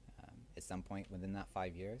 at some point within that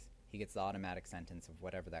 5 years, he gets the automatic sentence of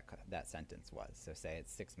whatever that sentence was. So say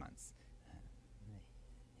it's 6 months.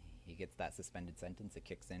 He gets that suspended sentence, it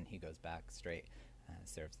kicks in, he goes back straight,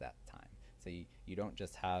 serves that time. So you don't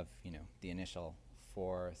just have, the initial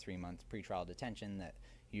 4 or 3 month pretrial detention that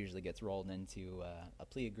usually gets rolled into a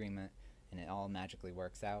plea agreement and it all magically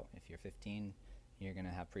works out. If you're 15, you're going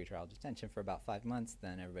to have pretrial detention for about 5 months,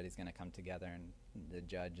 then everybody's going to come together and the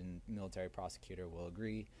judge and military prosecutor will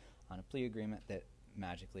agree on a plea agreement that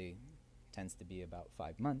magically tends to be about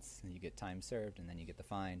 5 months, and you get time served, and then you get the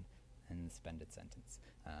fine and the suspended sentence.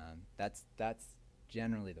 That's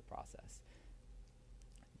generally the process.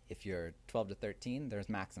 If you're 12 to 13, there's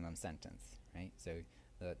maximum sentence, right? So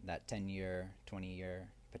that 10-year, 20-year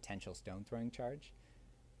potential stone throwing charge,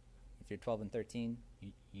 if you're 12 and 13,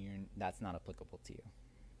 that's not applicable to you,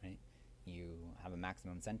 right? You have a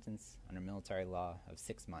maximum sentence under military law of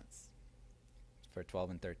 6 months for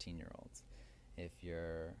 12 and 13-year-olds. If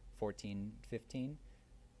you're 14, 15,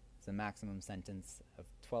 it's a maximum sentence of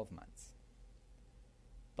 12 months.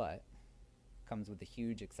 But comes with a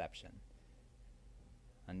huge exception.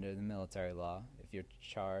 Under the military law, if you're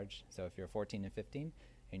charged, so if you're 14 and 15,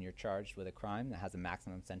 and you're charged with a crime that has a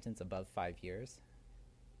maximum sentence above 5 years,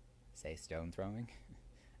 say stone throwing,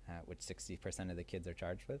 which 60% of the kids are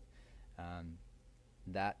charged with,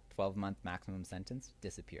 that 12-month maximum sentence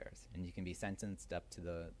disappears, and you can be sentenced up to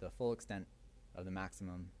the full extent of the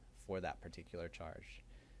maximum for that particular charge.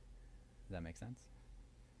 Does that make sense?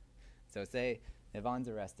 So say Yvonne's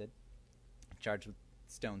arrested, charged with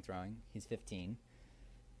stone throwing, he's 15.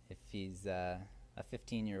 If he's a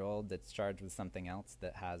 15-year-old that's charged with something else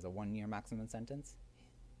that has a 1-year maximum sentence,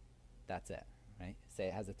 that's it, right? Say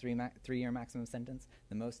it has a 3-year maximum sentence,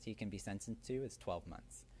 the most he can be sentenced to is 12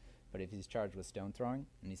 months. But if he's charged with stone throwing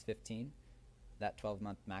and he's 15, that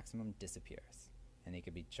 12-month maximum disappears, and he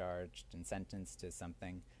could be charged and sentenced to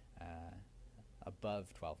something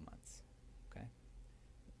above 12 months, okay?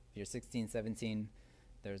 If you're 16, 17,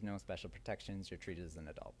 there's no special protections, you're treated as an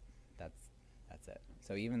adult. That's it.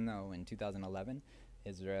 So even though in 2011,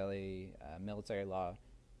 Israeli military law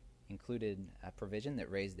included a provision that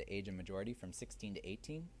raised the age of majority from 16 to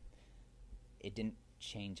 18, it didn't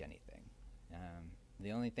change anything.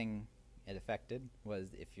 The only thing it affected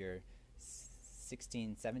was if you're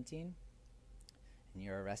 16, 17, and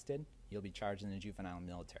you're arrested, you'll be charged in a juvenile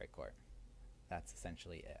military court. That's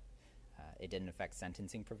essentially it. It didn't affect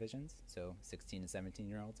sentencing provisions, so 16 to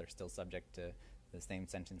 17-year-olds are still subject to the same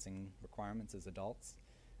sentencing requirements as adults.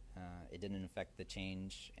 It didn't affect the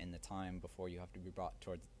change in the time before you have to be brought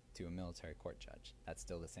to a military court judge. That's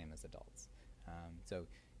still the same as adults. So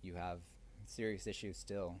you have serious issues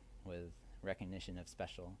still with recognition of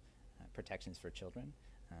special protections for children,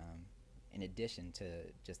 in addition to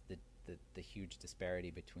just the huge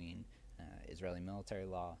disparity between Israeli military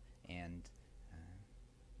law and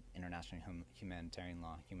international humanitarian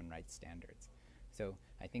law, human rights standards. So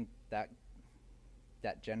I think that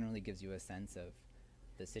generally gives you a sense of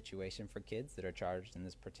the situation for kids that are charged in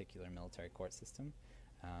this particular military court system.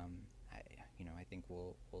 I think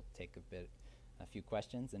we'll take a few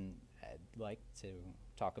questions, and I'd like to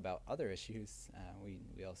talk about other issues.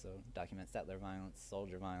 We also document settler violence,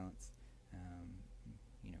 soldier violence,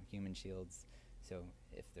 human shields. So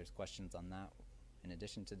if there's questions on that, in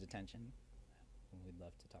addition to detention, we'd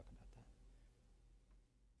love to talk about that.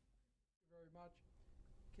 Thank you very much.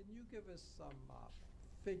 Can you give us some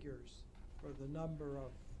figures for the number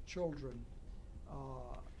of children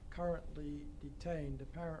currently detained?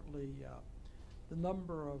 Apparently, the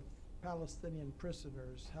number of Palestinian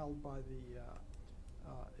prisoners held by the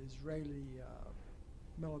Israeli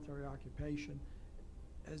military occupation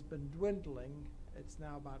has been dwindling. It's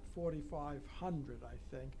now about 4,500, I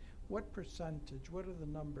think. What percentage, what are the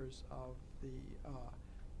numbers of the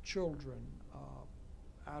children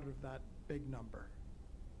out of that big number?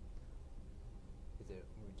 We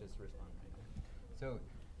just respond right now.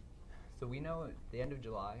 So we know at the end of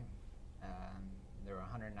July, there were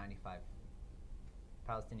 195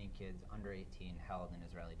 Palestinian kids under 18 held in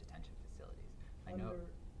Israeli detention facilities. I know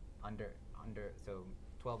under so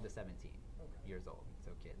 12 to 17 years old,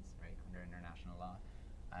 so kids, right, under international law.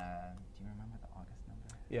 Do you remember the August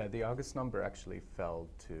number? Yeah, the August number actually fell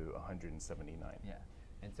to 179. Yeah,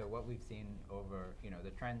 and so what we've seen over,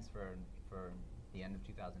 the trends for the end of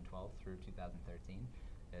 2012 through 2013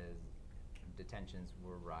 is detentions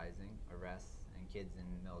were rising, arrests and kids in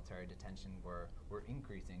military detention were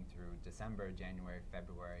increasing through December, January,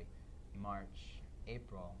 February, March,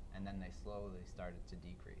 April, and then they slowly started to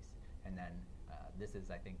decrease. And then this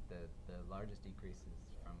is, I think, the largest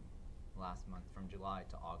decreases from last month, from July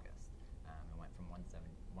to August. It went from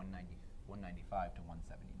 195 to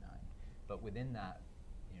 179. But within that,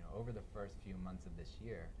 over the first few months of this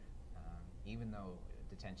year, even though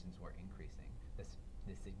detentions were increasing,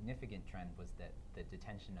 the significant trend was that the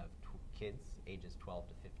detention of kids ages 12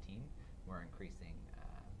 to 15 were increasing,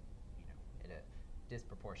 at a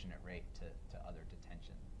disproportionate rate to other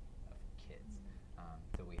detention of kids.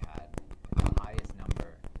 So we had the highest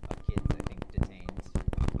number of kids, I think, detained.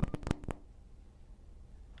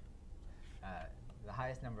 The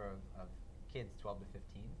highest number of kids, 12 to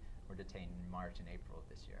 15, were detained in March and April of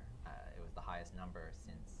this year. It was the highest number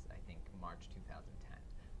since, I think, March 2010.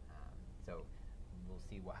 So we'll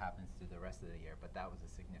see what happens through the rest of the year, but that was a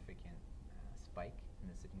significant spike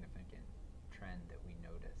and a significant trend that we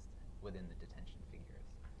noticed within the detention figures.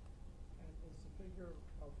 And is the figure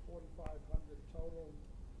of 4,500 total?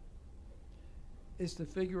 Is the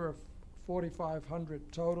figure of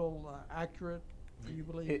 4,500 total accurate? Do you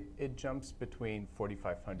believe? It jumps between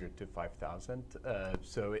 4,500 to 5,000.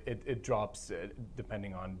 So it drops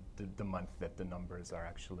depending on the month that the numbers are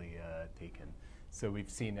actually taken. So we've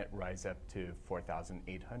seen it rise up to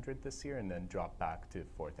 4,800 this year and then drop back to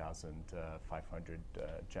 4,500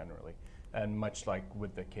 generally. And much like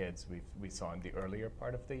with the kids, we saw in the earlier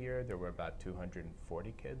part of the year, there were about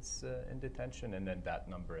 240 kids in detention, and then that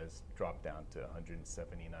number has dropped down to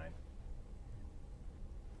 179.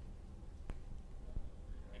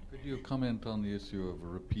 Could you comment on the issue of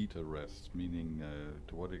repeat arrests, meaning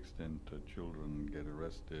to what extent children get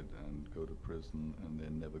arrested and go to prison and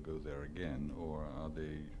then never go there again, or are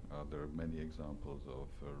there many examples of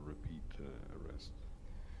repeat arrests?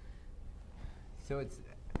 So it's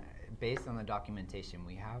based on the documentation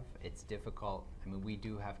we have. It's difficult. I mean, we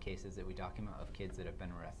do have cases that we document of kids that have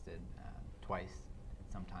been arrested twice,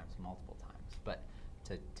 sometimes multiple times. But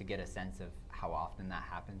to get a sense of how often that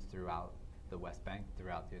happens throughout the West Bank,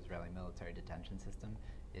 throughout the Israeli military detention system,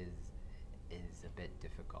 is a bit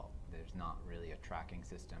difficult. There's not really a tracking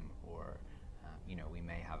system, or we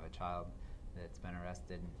may have a child that's been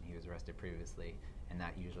arrested and he was arrested previously, and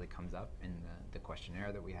that usually comes up in the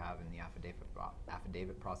questionnaire that we have in the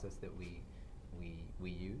affidavit process that we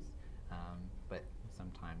use. But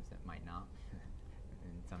sometimes it might not,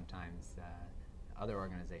 and sometimes other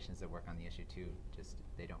organizations that work on the issue too, just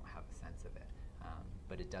they don't have a sense of it.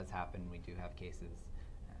 But it does happen. We do have cases,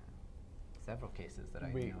 several cases that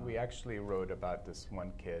I know. We actually wrote about this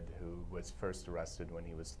one kid who was first arrested when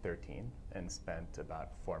he was 13 and spent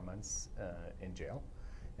about 4 months in jail.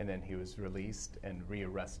 And then he was released and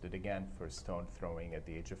re-arrested again for stone throwing at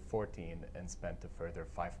the age of 14 and spent a further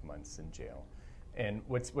 5 months in jail. And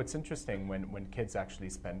what's interesting, when kids actually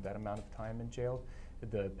spend that amount of time in jail,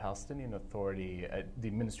 the Palestinian Authority,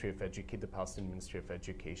 the Palestinian Ministry of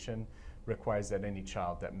Education requires that any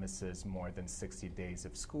child that misses more than 60 days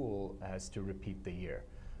of school has to repeat the year.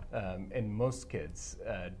 And most kids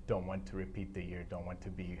don't want to repeat the year, don't want to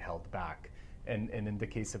be held back. And in the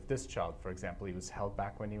case of this child, for example, he was held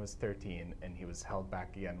back when he was 13 and he was held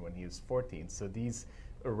back again when he was 14. So these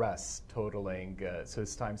arrests totaling, so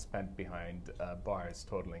his time spent behind bars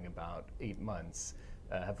totaling about 8 months,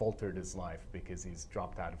 have altered his life because he's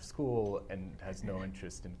dropped out of school and has no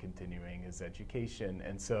interest in continuing his education.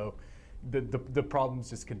 And so the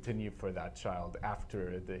problems just continue for that child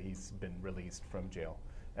after he's been released from jail.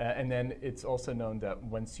 And then it's also known that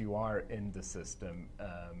once you are in the system,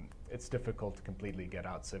 it's difficult to completely get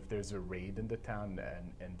out. So if there's a raid in the town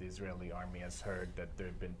and the Israeli army has heard that there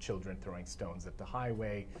have been children throwing stones at the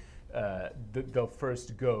highway, they'll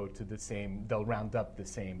first go to they'll round up the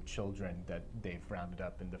same children that they've rounded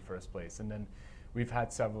up in the first place. And then we've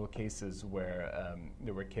had several cases where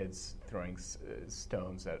there were kids throwing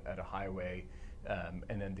stones at a highway,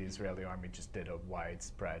 and then the Israeli army just did a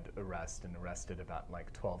widespread arrest and arrested about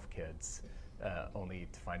 12 kids. only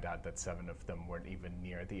to find out that 7 of them weren't even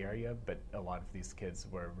near the area. But a lot of these kids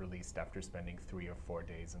were released after spending 3 or 4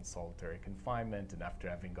 days in solitary confinement, and after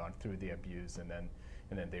having gone through the abuse, and then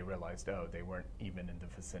they realized, oh, they weren't even in the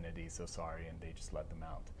vicinity, so sorry, and they just let them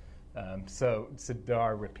out. So there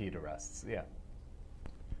are repeat arrests, yeah.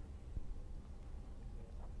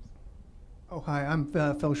 Oh, hi, I'm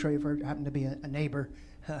Phil Schrafer, happen to be a neighbor.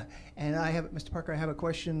 And I have, Mr. Parker, I have a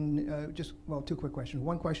question, two quick questions.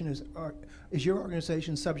 One question is your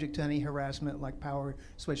organization subject to any harassment, like power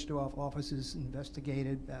switched off, offices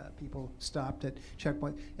investigated, people stopped at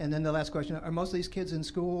checkpoint? And then the last question, are most of these kids in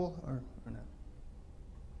school or not?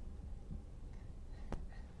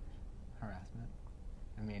 Harassment?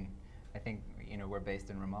 I mean, I think, we're based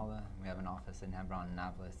in Ramallah. We have an office in Hebron and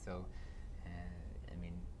Nablus, so,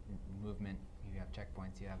 movement, you have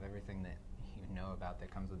checkpoints, you have everything that you know about that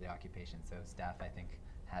comes with the occupation. So staff, I think,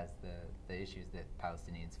 has the issues that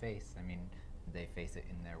Palestinians face. I mean, they face it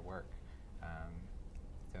in their work.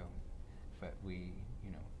 But we,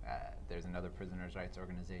 there's another prisoners' rights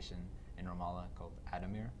organization in Ramallah called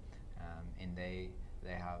Adamir, and they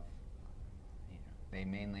have, they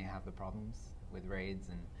mainly have the problems with raids,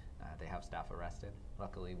 and they have staff arrested.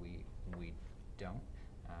 Luckily, we don't.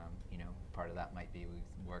 Part of that might be we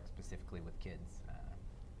work specifically with kids.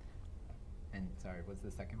 And sorry, what's the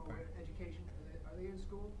second part? Education, are they in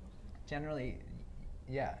school? Generally,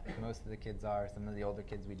 yeah, most of the kids are. Some of the older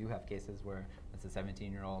kids, we do have cases where it's a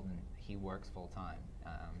 17-year-old and he works full time.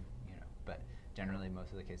 But generally,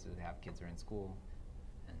 most of the cases we have kids are in school,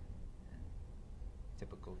 and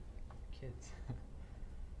typical kids.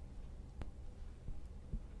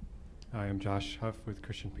 Hi, I'm Josh Huff with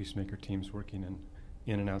Christian Peacemaker teams working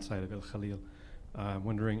in and outside of El Khalil.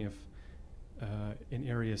 Wondering if in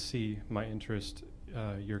Area C, my interest,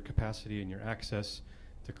 your capacity and your access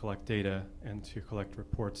to collect data and to collect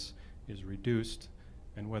reports is reduced,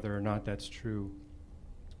 and whether or not that's true,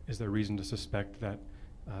 is there reason to suspect that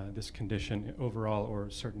this condition overall or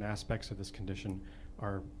certain aspects of this condition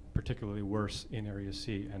are particularly worse in Area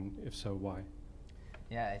C, and if so, why?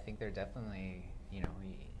 Yeah, I think they're definitely,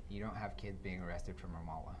 you don't have kids being arrested from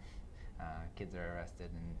Ramallah. Kids are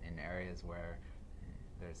arrested in areas where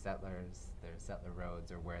there's settlers, there's settler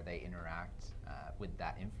roads, or where they interact with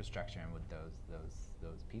that infrastructure and with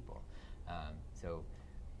those people. So,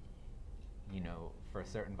 for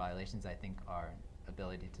certain violations, I think our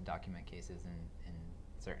ability to document cases in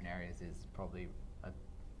certain areas is probably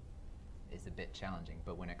is a bit challenging.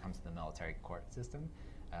 But when it comes to the military court system,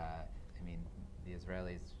 the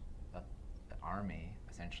Israelis' army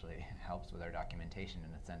essentially helps with our documentation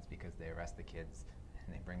in a sense, because they arrest the kids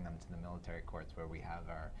and they bring them to the military courts where we have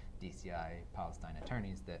our DCI Palestine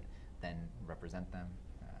attorneys that then represent them,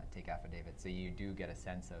 take affidavits. So you do get a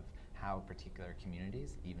sense of how particular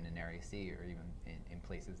communities, even in Area C or even in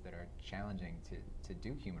places that are challenging to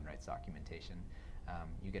do human rights documentation,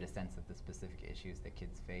 you get a sense of the specific issues that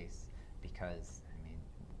kids face because,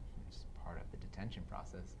 it's part of the detention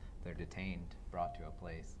process. They're detained, brought to a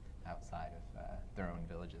place outside of their own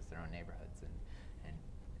villages, their own neighborhoods, and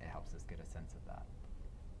it helps us get a sense of that.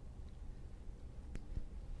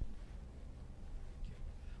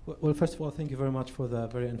 Well, first of all, thank you very much for the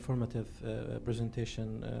very informative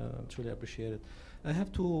presentation. Truly appreciate it. I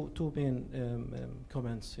have two main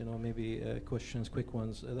comments, maybe questions, quick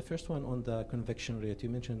ones. The first one on the conviction rate. You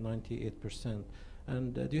mentioned 98%.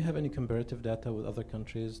 And do you have any comparative data with other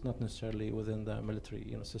countries, not necessarily within the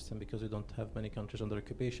military system, because we don't have many countries under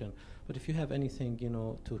occupation, but if you have anything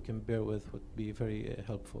to compare with would be very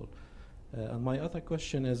helpful. And my other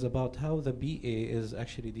question is about how the BA is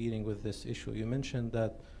actually dealing with this issue. You mentioned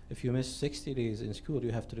that if you miss 60 days in school,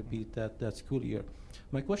 you have to repeat that school year.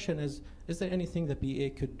 My question is there anything the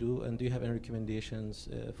BA could do, and do you have any recommendations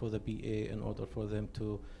for the BA in order for them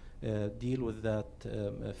to deal with that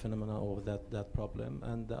phenomena or that problem?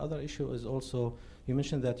 And the other issue is also, you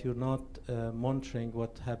mentioned that you're not monitoring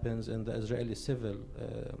what happens in the Israeli civil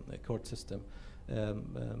court system.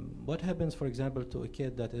 What happens, for example, to a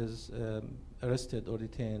kid that is arrested or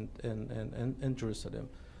detained in Jerusalem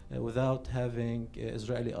without having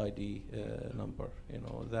Israeli ID number?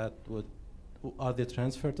 Are they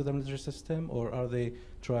transferred to the military system, or are they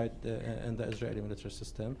tried in the Israeli military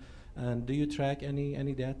system? And do you track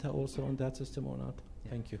any data also on that system or not?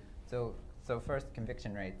 Yeah. Thank you. So first,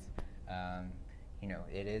 conviction rates.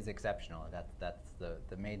 It is exceptional. That's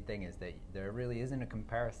the main thing, is that there really isn't a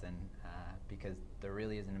comparison because there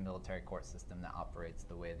really isn't a military court system that operates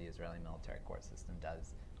the way the Israeli military court system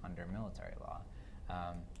does under military law.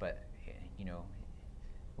 But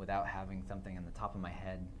without having something on the top of my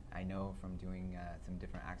head, I know from doing some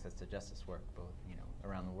different access to justice work, both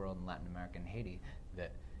around the world in Latin America and Haiti,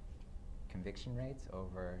 that conviction rates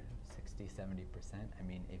over 60–70%. I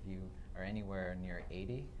mean, if you are anywhere near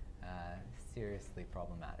 80, seriously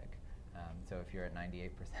problematic. So if you're at 98%,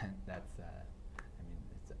 that's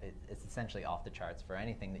it's essentially off the charts for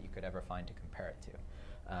anything that you could ever find to compare it to.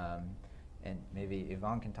 And maybe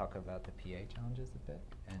Yvonne can talk about the PA challenges a bit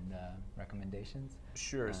and recommendations.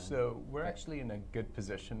 Sure. So we're actually in a good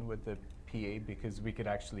position with the PA because we could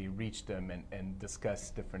actually reach them and discuss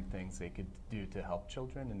different things they could do to help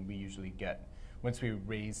children. And we usually get, once we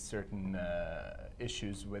raise certain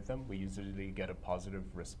issues with them, we usually get a positive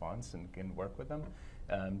response and can work with them.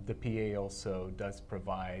 The PA also does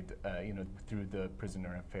provide, through the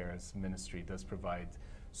Prisoner Affairs Ministry, does provide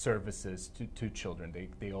services to children.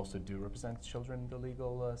 They also do represent children in the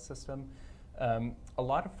legal system. A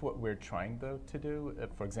lot of what we're trying, though, to do,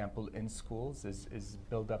 for example, in schools, is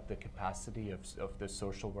build up the capacity of the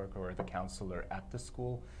social worker or the counselor at the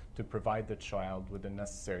school to provide the child with the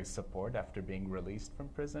necessary support after being released from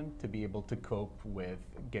prison to be able to cope with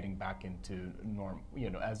getting back into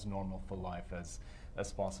as normal for life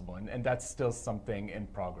as possible. And that's still something in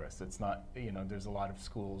progress. It's not, there's a lot of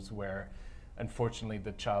schools where unfortunately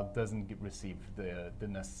the child doesn't receive the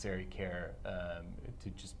necessary care to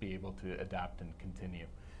just be able to adapt and continue.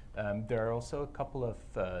 There are also a couple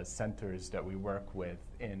of centers that we work with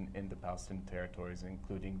in the Palestinian territories,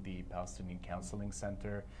 including the Palestinian Counseling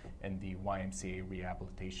Center and the YMCA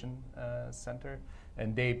Rehabilitation Center.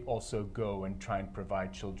 And they also go and try and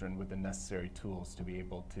provide children with the necessary tools to be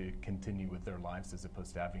able to continue with their lives as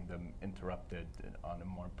opposed to having them interrupted on a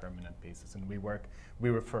more permanent basis. And we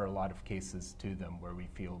refer a lot of cases to them where we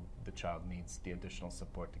feel the child needs the additional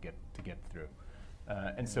support to get through.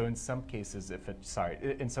 And so in some cases, if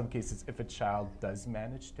a child does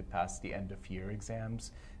manage to pass the end of year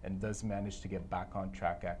exams and does manage to get back on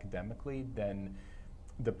track academically, then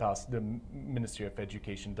the Ministry of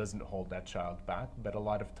Education doesn't hold that child back. But a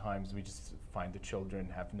lot of times we just find the children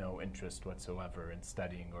have no interest whatsoever in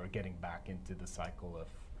studying or getting back into the cycle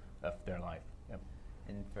of their life. Yep.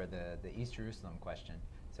 And for the East Jerusalem question,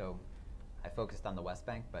 so I focused on the West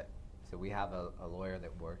Bank, but so we have a lawyer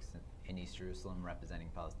that works in East Jerusalem representing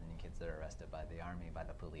Palestinian kids that are arrested by the army, by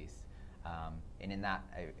the police. And in that,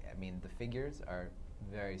 I mean, the figures are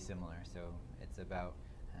very similar. So it's about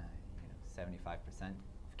 75%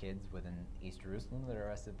 of kids within East Jerusalem that are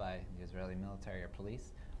arrested by the Israeli military or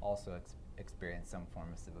police also experience some form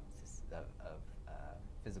of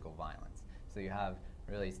physical violence. So you have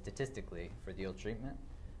really statistically for the ill treatment,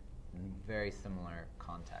 very similar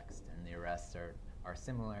context, and the arrests are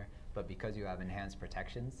similar, but because you have enhanced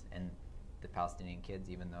protections and the Palestinian kids,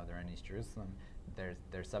 even though they're in East Jerusalem,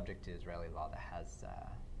 they're subject to Israeli law that has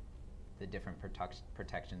the different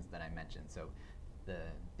protections that I mentioned. So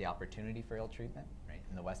the opportunity for ill treatment, right?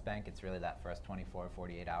 In the West Bank, it's really that first 24 or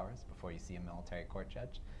 48 hours before you see a military court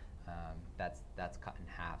judge. That's cut in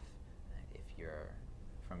half if you're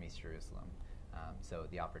from East Jerusalem. So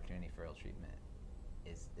the opportunity for ill treatment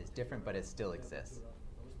is different, but it still exists.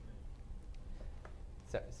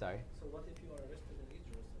 Sorry? So what if you are arrested in East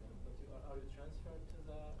Jerusalem, but are you transferred to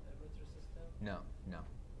the military system? No.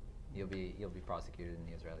 You'll be prosecuted in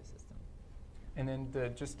the Israeli system. And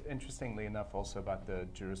then just interestingly enough also about the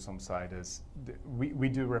Jerusalem side is we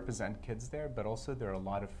do represent kids there, but also there are a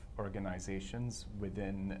lot of organizations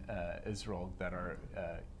within Israel that are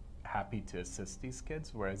happy to assist these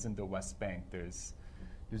kids, whereas in the West Bank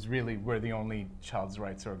we're the only child's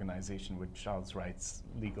rights organization with child's rights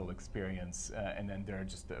legal experience, and then there are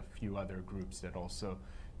just a few other groups that also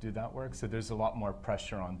do that work. So there's a lot more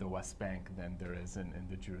pressure on the West Bank than there is in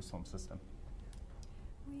the Jerusalem system.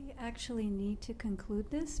 We actually need to conclude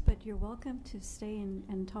this, but you're welcome to stay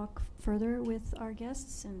and talk further with our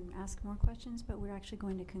guests and ask more questions, but we're actually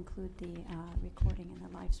going to conclude the recording and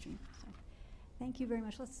the live stream. So thank you very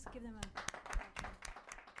much. Let's give them a